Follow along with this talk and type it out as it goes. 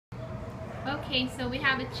Okay, so we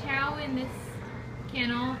have a chow in this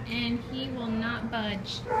kennel and he will not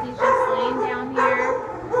budge. He's just laying down here.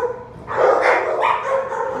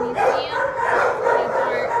 Can you see him? His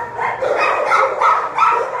heart.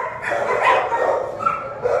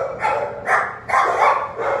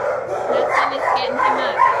 Nothing is getting him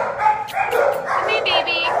up. Come here,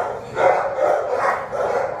 baby.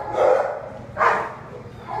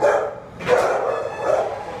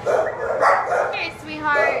 Come here,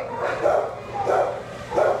 sweetheart.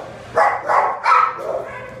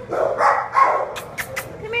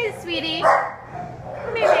 Come here, sweetie.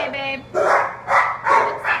 Come here, babe.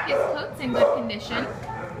 Looks like his coat's in good condition.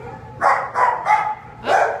 Oh.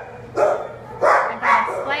 I got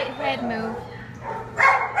a slight head move.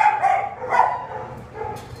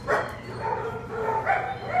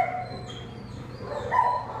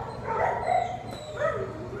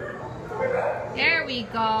 There we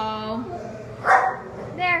go.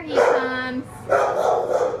 There he comes.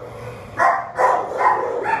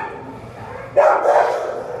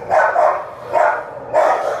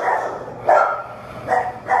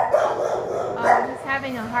 Oh, he's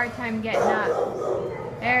having a hard time getting up.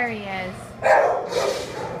 There he is.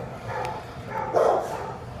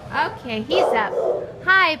 Okay, he's up.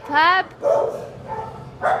 Hi, pup.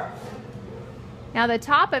 Now the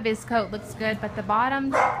top of his coat looks good, but the bottom,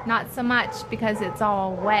 not so much because it's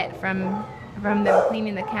all wet from them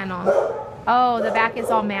cleaning the kennel. Oh, the back is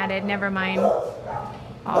all matted. Never mind.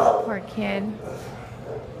 Oh, poor kid.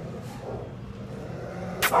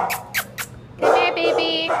 Come here,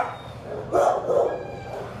 baby.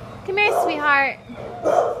 Come here, sweetheart.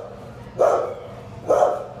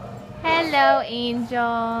 Hello,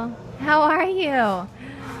 Angel. How are you?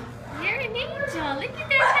 You're an angel. Look at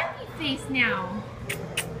that happy face now.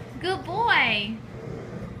 Good boy.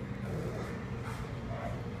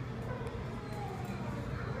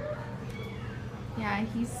 Yeah,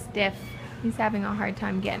 he's stiff. He's having a hard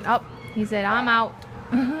time getting up. He said, I'm out.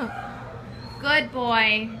 Good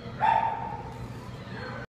boy.